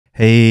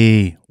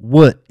Hey,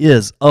 what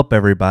is up,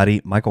 everybody?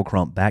 Michael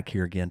Crump back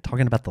here again,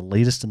 talking about the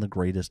latest and the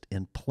greatest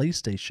in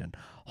PlayStation,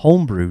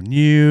 homebrew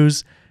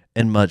news,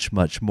 and much,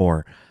 much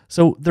more.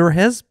 So there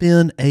has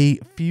been a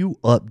few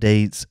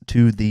updates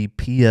to the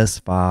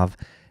PS5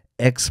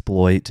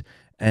 Exploit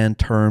in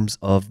terms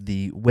of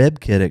the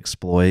WebKit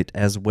exploit,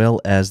 as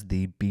well as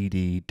the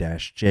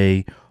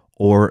BD-J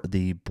or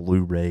the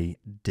Blu-ray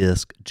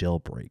disc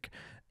jailbreak.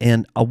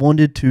 And I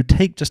wanted to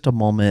take just a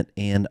moment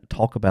and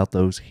talk about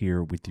those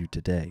here with you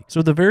today.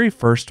 So the very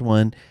first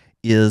one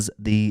is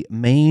the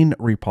main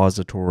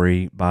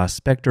repository by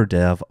Spectre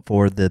Dev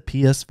for the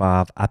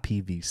PS5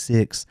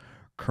 IPv6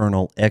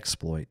 kernel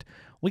exploit.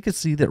 We could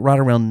see that right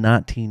around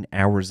 19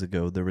 hours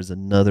ago, there was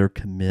another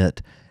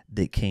commit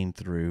that came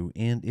through.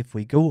 And if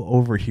we go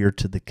over here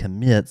to the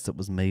commits that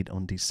was made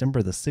on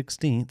December the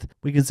 16th,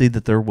 we can see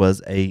that there was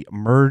a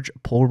merge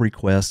pull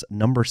request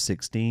number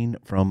 16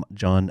 from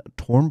John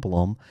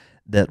Tornblom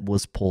that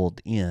was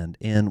pulled in.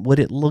 And what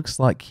it looks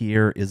like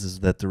here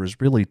is that there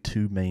is really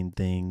two main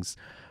things.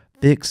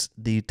 Fix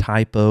the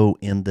typo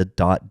in the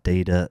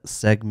 .data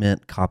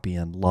segment copy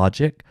and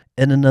logic,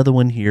 and another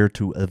one here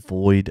to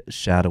avoid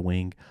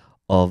shadowing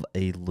of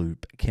a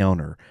loop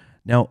counter.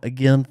 Now,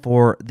 again,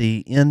 for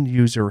the end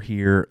user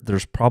here,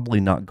 there's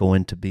probably not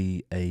going to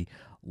be a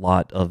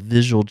lot of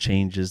visual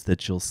changes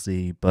that you'll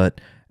see,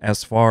 but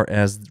as far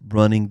as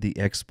running the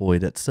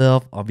exploit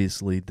itself,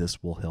 obviously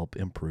this will help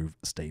improve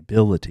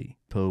stability.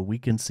 So we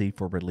can see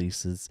for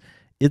releases,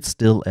 it's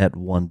still at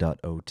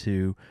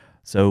 1.02.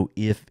 So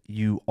if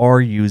you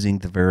are using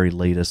the very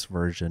latest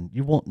version,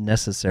 you won't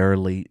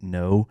necessarily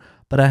know,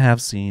 but I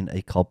have seen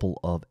a couple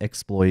of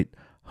exploit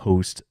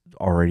hosts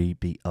already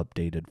be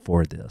updated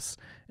for this.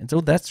 And so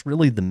that's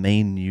really the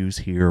main news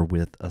here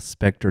with a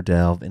Spectre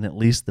Dev and at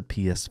least the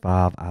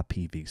PS5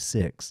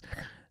 IPv6.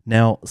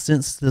 Now,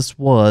 since this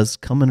was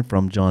coming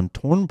from John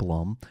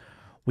Tornblom,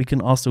 we can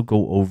also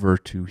go over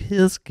to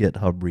his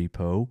GitHub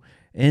repo,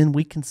 and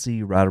we can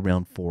see right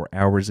around 4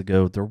 hours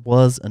ago, there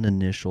was an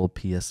initial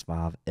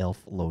PS5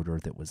 ELF loader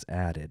that was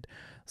added.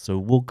 So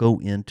we'll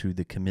go into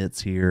the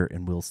commits here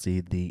and we'll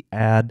see the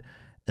add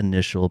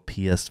initial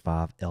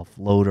PS5 ELF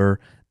loader.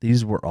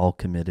 These were all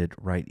committed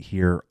right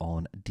here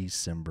on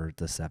December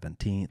the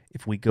 17th.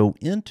 If we go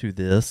into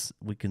this,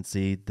 we can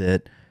see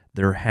that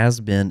there has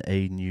been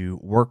a new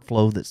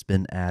workflow that's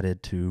been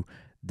added to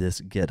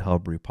this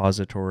GitHub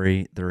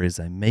repository. There is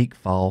a make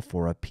file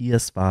for a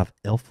PS5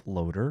 ELF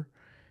loader.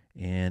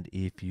 And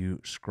if you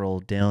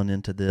scroll down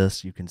into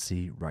this, you can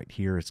see right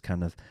here, it's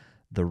kind of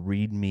the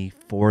README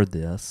for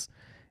this.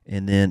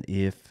 And then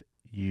if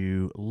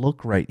you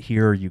look right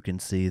here, you can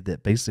see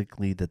that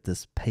basically that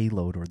this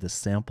payload or this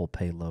sample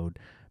payload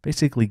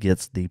basically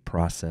gets the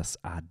process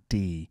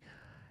ID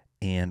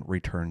and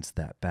returns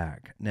that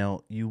back. Now,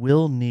 you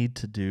will need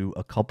to do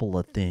a couple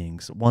of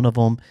things. One of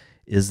them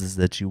is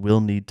that you will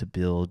need to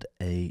build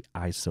a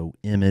ISO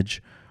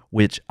image,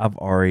 which I've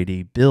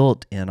already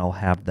built, and I'll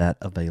have that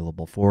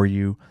available for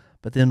you.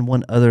 But then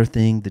one other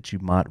thing that you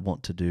might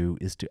want to do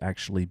is to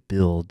actually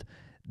build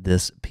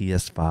this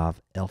PS5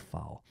 ELF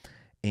file.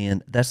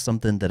 And that's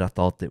something that I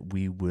thought that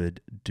we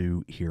would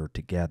do here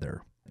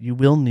together. You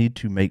will need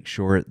to make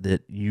sure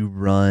that you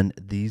run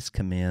these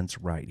commands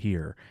right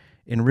here.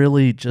 And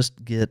really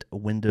just get a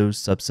Windows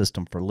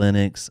subsystem for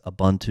Linux,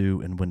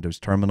 Ubuntu, and Windows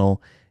Terminal,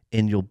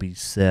 and you'll be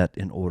set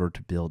in order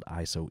to build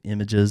ISO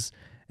images.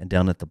 And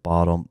down at the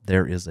bottom,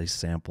 there is a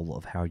sample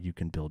of how you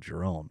can build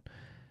your own.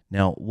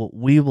 Now, what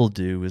we will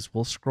do is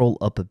we'll scroll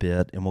up a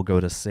bit and we'll go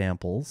to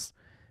samples.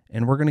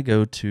 And we're going to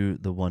go to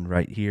the one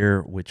right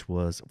here, which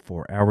was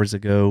 4 hours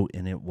ago,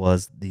 and it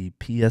was the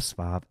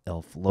PS5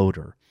 ELF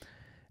loader.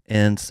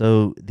 And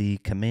so the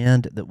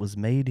command that was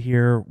made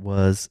here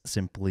was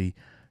simply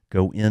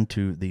go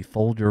into the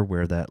folder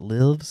where that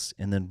lives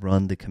and then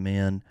run the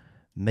command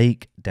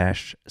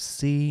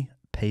make-c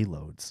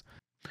payloads.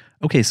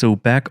 Okay, so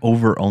back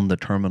over on the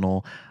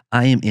terminal,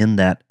 I am in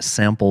that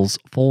samples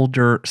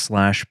folder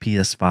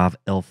 /PS5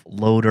 ELF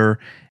loader.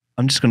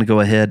 I'm just going to go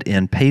ahead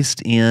and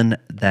paste in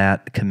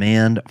that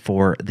command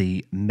for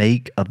the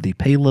make of the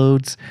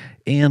payloads,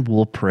 and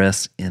we'll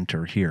press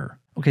enter here.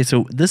 Okay,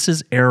 so this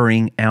is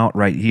erroring out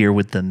right here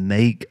with the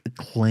make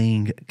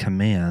clang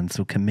command.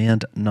 So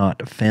command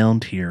not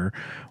found here,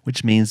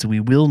 which means we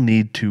will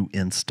need to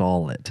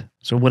install it.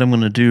 So what I'm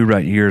going to do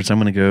right here is I'm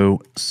going to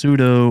go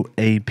sudo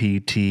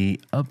apt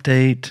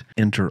update,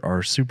 enter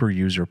our super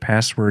user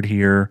password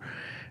here.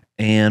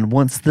 And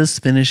once this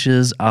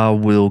finishes, I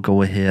will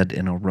go ahead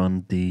and I'll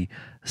run the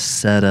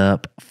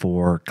setup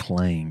for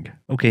Clang.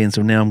 Okay, and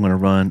so now I'm going to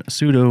run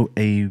sudo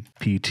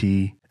apt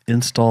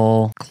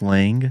install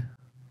Clang.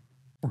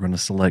 We're going to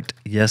select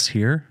yes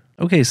here.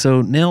 Okay,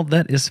 so now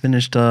that is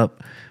finished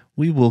up,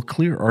 we will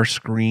clear our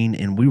screen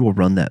and we will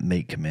run that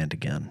make command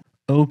again.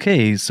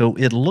 Okay, so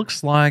it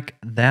looks like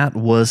that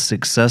was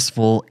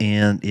successful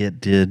and it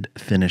did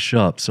finish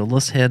up. So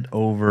let's head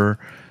over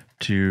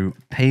to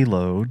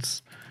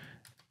payloads.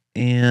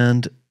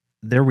 And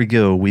there we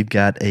go. We've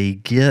got a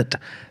get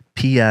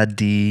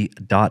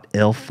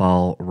pid.elf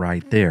file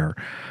right there.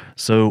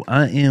 So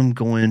I am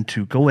going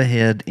to go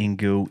ahead and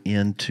go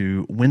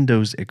into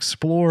Windows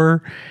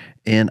Explorer,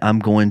 and I'm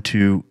going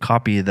to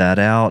copy that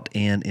out.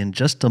 And in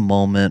just a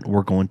moment,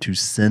 we're going to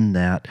send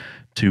that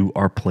to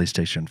our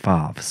PlayStation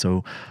 5.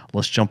 So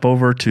let's jump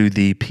over to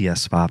the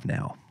PS5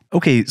 now.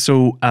 Okay,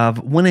 so I've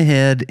went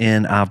ahead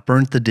and I've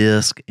burnt the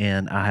disk,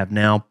 and I have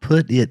now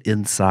put it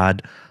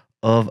inside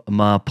of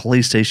my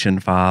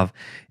PlayStation 5.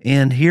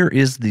 And here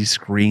is the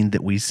screen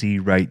that we see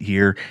right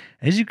here.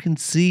 As you can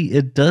see,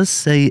 it does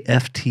say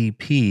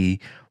FTP,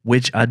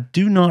 which I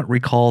do not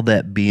recall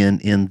that being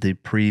in the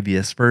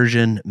previous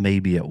version.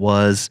 Maybe it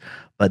was,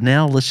 but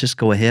now let's just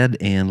go ahead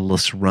and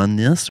let's run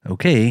this.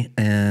 Okay,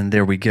 and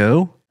there we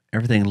go.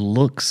 Everything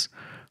looks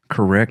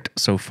correct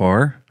so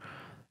far.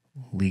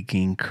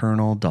 Leaking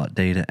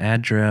kernel.data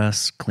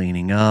address,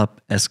 cleaning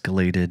up,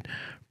 escalated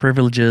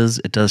privileges.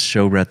 It does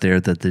show right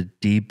there that the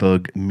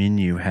debug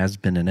menu has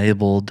been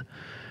enabled.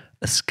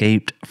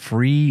 Escaped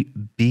free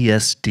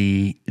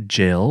BSD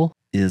jail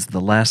is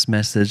the last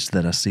message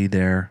that I see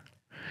there.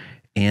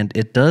 And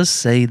it does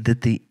say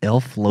that the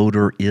ELF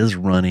loader is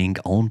running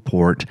on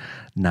port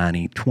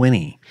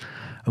 9020.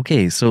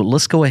 Okay, so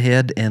let's go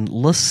ahead and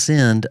let's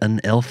send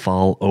an ELF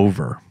file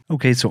over.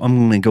 Okay, so I'm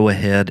going to go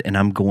ahead and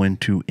I'm going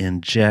to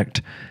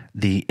inject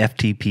the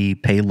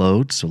FTP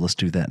payload. So let's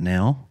do that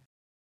now.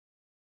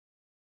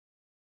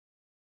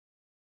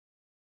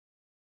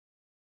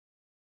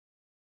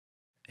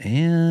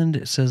 And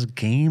it says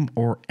game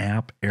or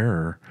app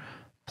error.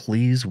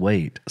 Please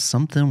wait.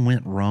 Something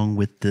went wrong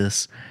with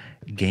this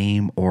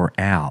game or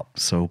app.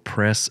 So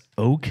press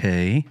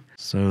OK.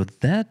 So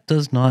that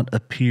does not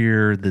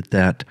appear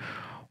that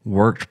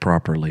worked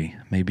properly.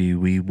 Maybe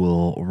we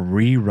will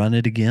rerun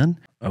it again.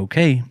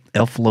 Okay,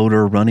 ELF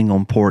loader running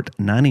on port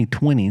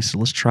 9020. So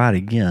let's try it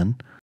again.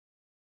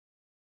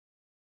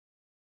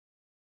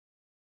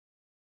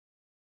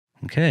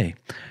 Okay,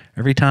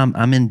 every time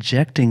I'm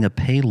injecting a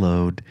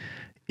payload,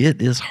 it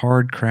is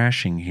hard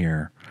crashing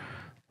here.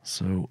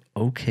 So,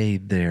 okay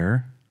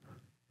there.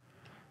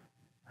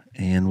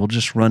 And we'll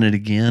just run it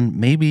again.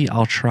 Maybe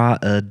I'll try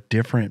a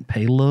different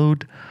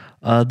payload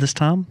this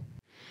time.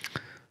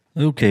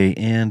 Okay,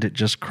 and it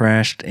just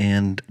crashed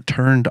and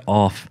turned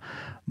off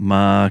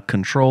my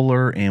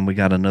controller, and we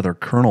got another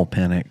kernel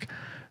panic.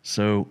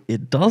 So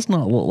it does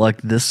not look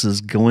like this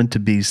is going to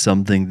be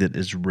something that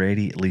is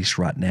ready, at least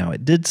right now.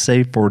 It did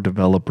say for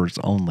developers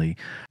only.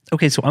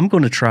 Okay, so I'm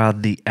going to try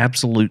the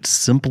absolute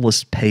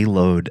simplest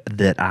payload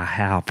that I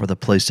have for the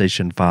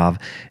PlayStation 5,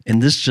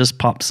 and this just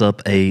pops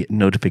up a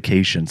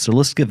notification. So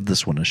let's give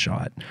this one a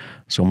shot.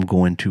 So I'm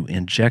going to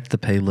inject the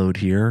payload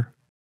here.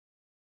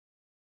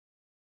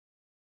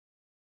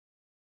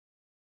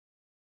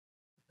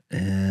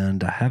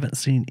 And I haven't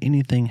seen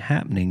anything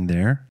happening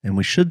there. And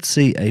we should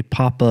see a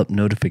pop-up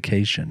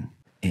notification.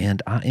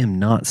 And I am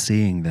not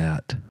seeing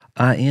that.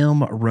 I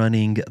am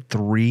running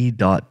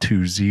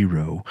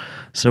 3.20.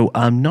 So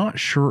I'm not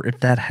sure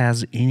if that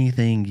has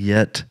anything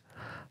yet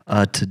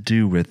to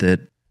do with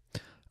it.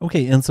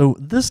 Okay, and so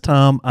this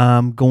time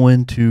I'm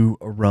going to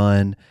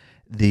run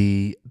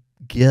the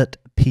get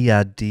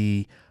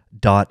PID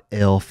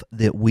 .elf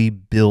that we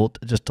built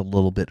just a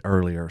little bit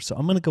earlier. So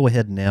I'm going to go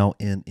ahead now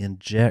and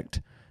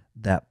inject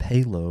that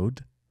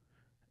payload,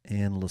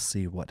 and let's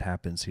see what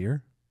happens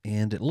here.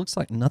 And it looks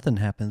like nothing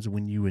happens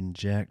when you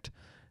inject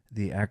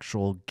the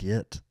actual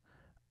get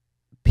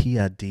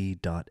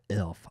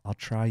PID.elf. I'll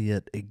try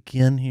it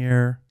again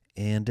here,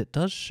 and it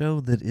does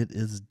show that it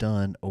is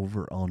done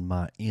over on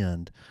my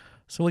end.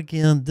 So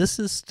again, this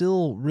is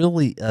still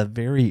really a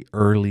very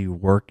early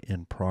work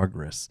in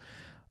progress.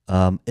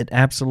 It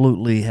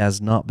absolutely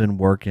has not been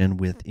working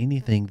with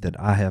anything that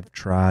I have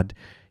tried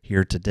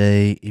here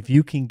today. If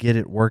you can get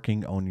it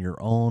working on your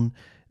own,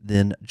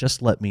 then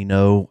just let me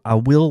know. I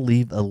will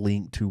leave a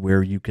link to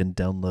where you can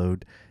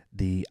download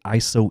the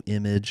ISO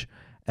image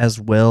as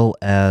well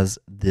as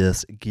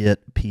this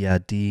get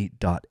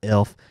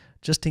PID.elf,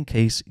 just in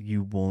case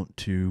you want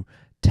to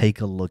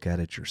take a look at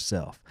it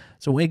yourself.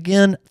 So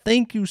again,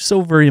 thank you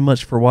so very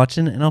much for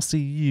watching, and I'll see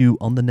you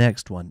on the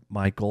next one.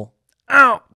 Michael out.